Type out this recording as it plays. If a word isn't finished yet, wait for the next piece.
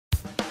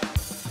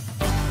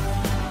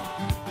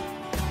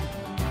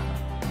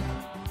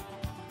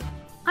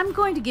I'm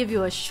going to give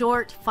you a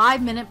short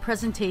 5-minute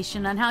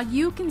presentation on how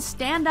you can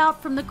stand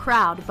out from the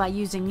crowd by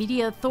using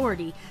media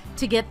authority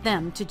to get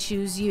them to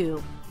choose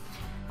you.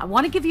 I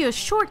want to give you a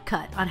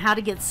shortcut on how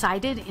to get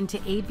cited into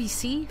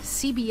ABC,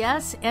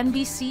 CBS,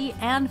 NBC,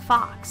 and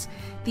Fox.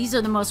 These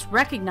are the most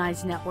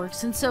recognized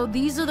networks, and so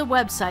these are the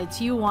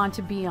websites you want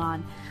to be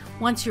on.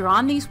 Once you're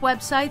on these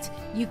websites,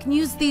 you can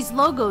use these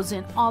logos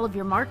in all of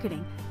your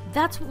marketing.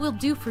 That's what we'll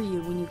do for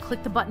you when you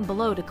click the button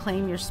below to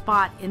claim your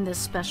spot in this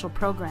special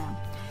program.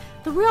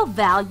 The real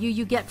value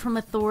you get from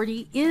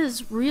authority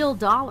is real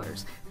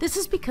dollars. This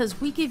is because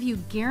we give you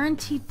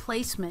guaranteed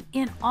placement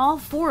in all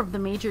 4 of the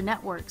major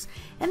networks,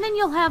 and then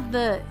you'll have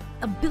the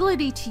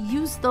ability to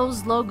use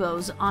those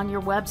logos on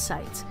your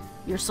websites,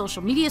 your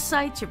social media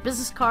sites, your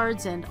business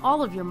cards, and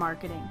all of your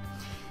marketing.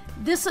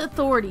 This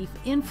authority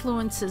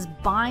influences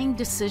buying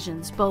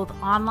decisions both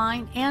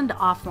online and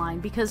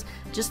offline because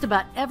just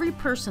about every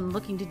person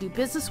looking to do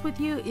business with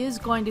you is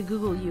going to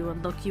Google you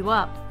and look you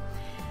up.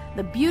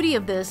 The beauty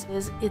of this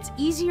is it's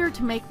easier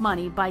to make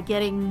money by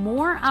getting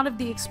more out of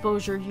the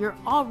exposure you're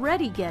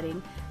already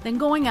getting than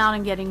going out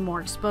and getting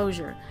more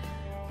exposure.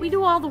 We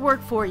do all the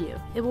work for you.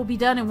 It will be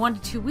done in 1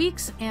 to 2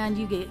 weeks and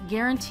you get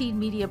guaranteed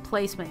media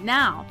placement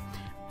now,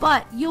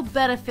 but you'll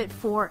benefit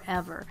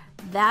forever.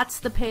 That's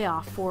the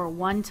payoff for a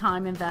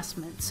one-time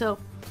investment. So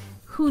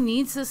who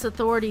needs this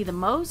authority the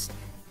most?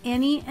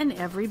 Any and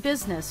every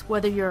business,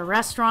 whether you're a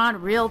restaurant, a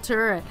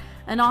realtor,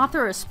 an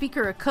author, a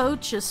speaker, a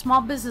coach, a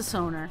small business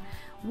owner.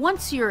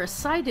 Once you're a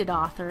cited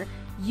author,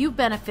 you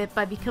benefit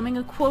by becoming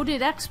a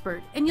quoted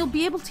expert, and you'll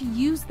be able to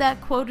use that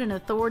quote and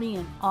authority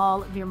in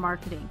all of your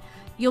marketing.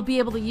 You'll be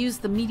able to use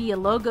the media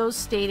logos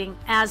stating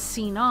 "as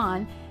seen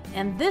on,"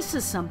 and this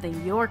is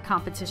something your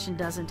competition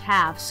doesn't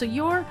have. So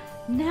you're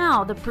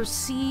now the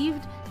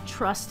perceived,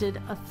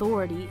 trusted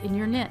authority in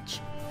your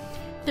niche.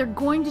 They're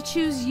going to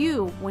choose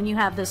you when you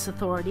have this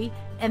authority,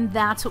 and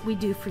that's what we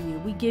do for you.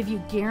 We give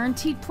you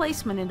guaranteed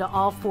placement into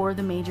all 4 of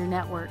the major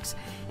networks.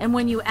 And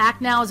when you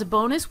act now as a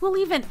bonus, we'll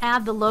even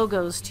add the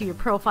logos to your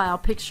profile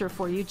picture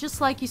for you,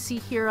 just like you see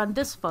here on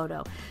this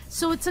photo.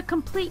 So it's a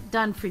complete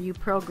done-for-you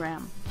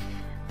program.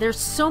 There's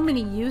so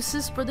many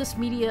uses for this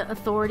media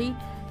authority.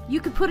 You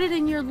could put it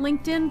in your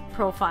LinkedIn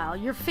profile,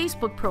 your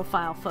Facebook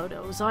profile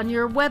photos, on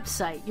your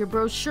website, your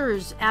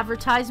brochures,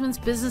 advertisements,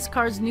 business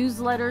cards,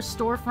 newsletters,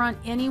 storefront,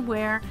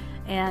 anywhere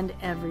and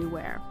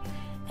everywhere.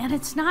 And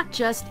it's not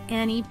just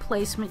any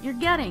placement you're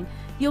getting.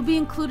 You'll be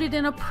included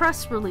in a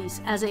press release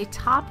as a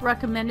top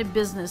recommended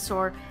business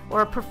or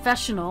a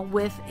professional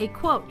with a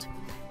quote.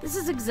 This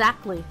is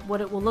exactly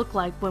what it will look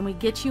like when we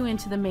get you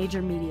into the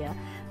major media.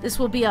 This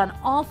will be on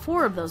all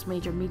 4 of those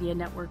major media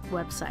network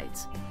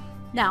websites.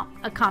 Now,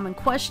 a common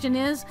question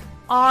is,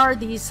 are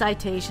these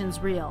citations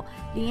real?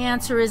 The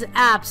answer is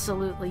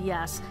absolutely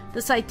yes.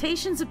 The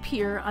citations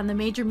appear on the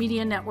Major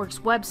Media Network's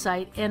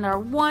website and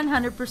are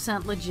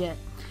 100% legit.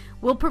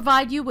 We'll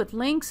provide you with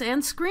links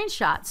and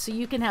screenshots so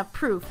you can have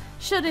proof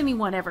should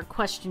anyone ever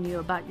question you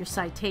about your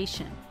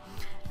citation.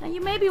 Now, you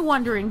may be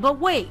wondering, but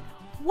wait,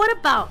 what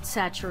about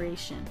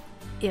saturation?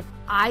 If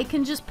I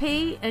can just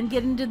pay and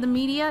get into the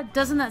media,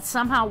 doesn't that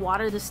somehow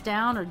water this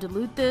down or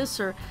dilute this?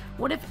 Or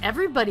what if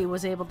everybody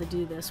was able to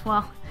do this?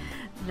 Well,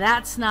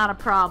 that's not a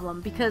problem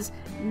because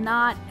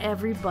not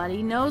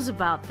everybody knows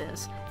about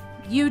this.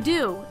 You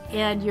do,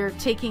 and you're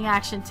taking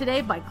action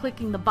today by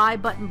clicking the buy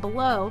button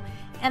below,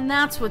 and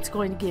that's what's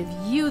going to give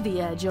you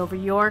the edge over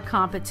your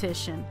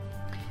competition.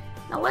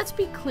 Now let's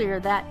be clear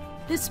that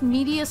this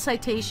media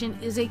citation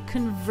is a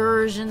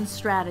conversion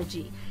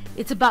strategy.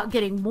 It's about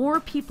getting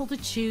more people to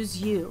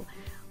choose you.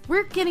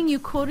 We're getting you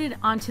quoted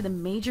onto the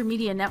major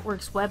media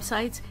networks'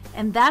 websites,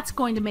 and that's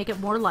going to make it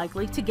more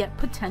likely to get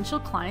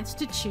potential clients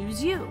to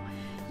choose you.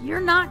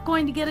 You're not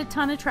going to get a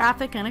ton of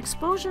traffic and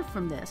exposure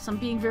from this. I'm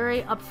being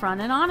very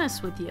upfront and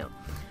honest with you.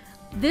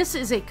 This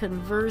is a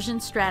conversion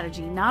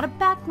strategy, not a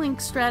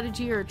backlink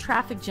strategy or a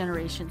traffic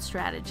generation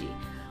strategy.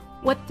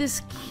 What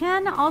this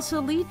can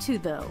also lead to,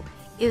 though,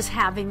 is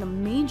having the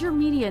major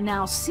media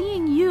now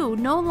seeing you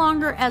no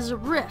longer as a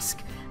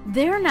risk.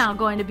 They're now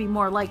going to be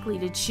more likely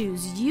to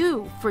choose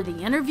you for the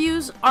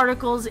interviews,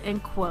 articles,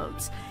 and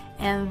quotes.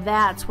 And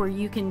that's where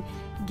you can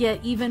get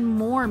even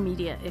more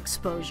media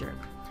exposure.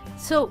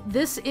 So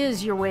this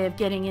is your way of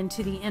getting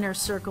into the inner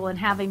circle and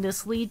having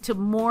this lead to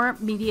more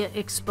media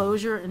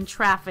exposure and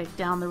traffic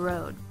down the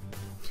road.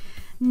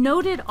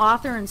 Noted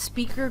author and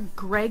speaker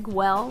Greg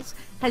Wells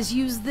has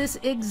used this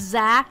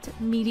exact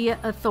media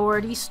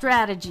authority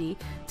strategy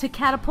to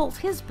catapult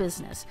his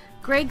business.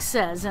 Greg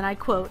says, and I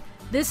quote,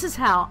 "This is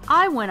how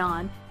I went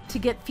on to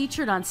get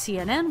featured on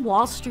CNN,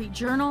 Wall Street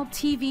Journal,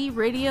 TV,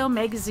 radio,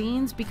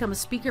 magazines, become a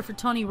speaker for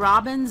Tony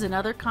Robbins and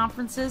other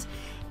conferences,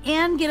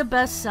 and get a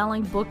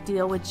best-selling book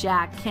deal with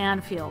Jack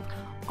Canfield,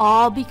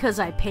 all because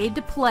I paid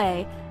to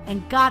play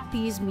and got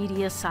these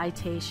media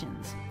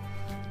citations."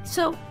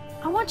 So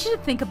I want you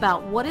to think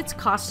about what it's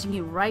costing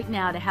you right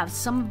now to have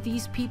some of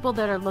these people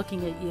that are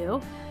looking at you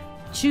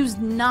choose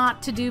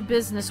not to do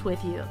business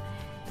with you.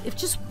 if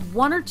just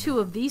one or two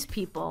of these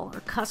people or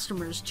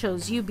customers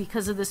chose you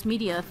because of this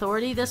media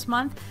authority this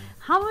month,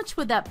 how much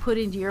would that put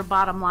into your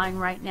bottom line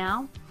right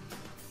now?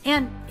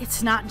 And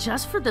it's not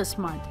just for this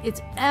month,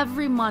 it's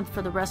every month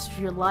for the rest of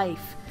your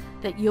life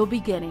that you'll be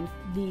getting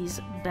these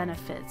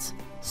benefits.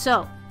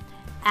 So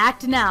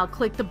act now.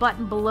 Click the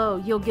button below.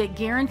 You'll get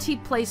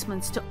guaranteed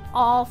placements to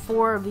all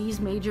 4 of these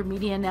major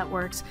media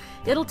networks.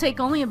 It'll take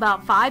only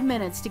about 5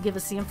 minutes to give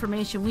us the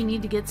information we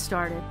need to get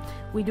started.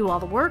 We do all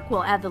the work.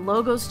 We'll add the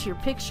logos to your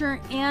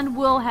picture, and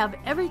we'll have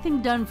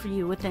everything done for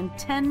you within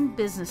 10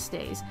 business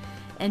days.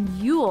 And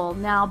you'll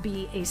now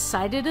be a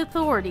cited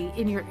authority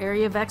in your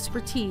area of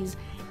expertise,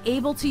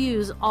 able to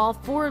use all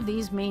 4 of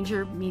these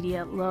major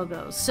media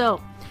logos.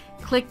 So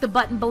click the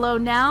button below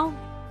now,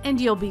 and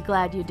you'll be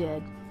glad you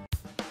did.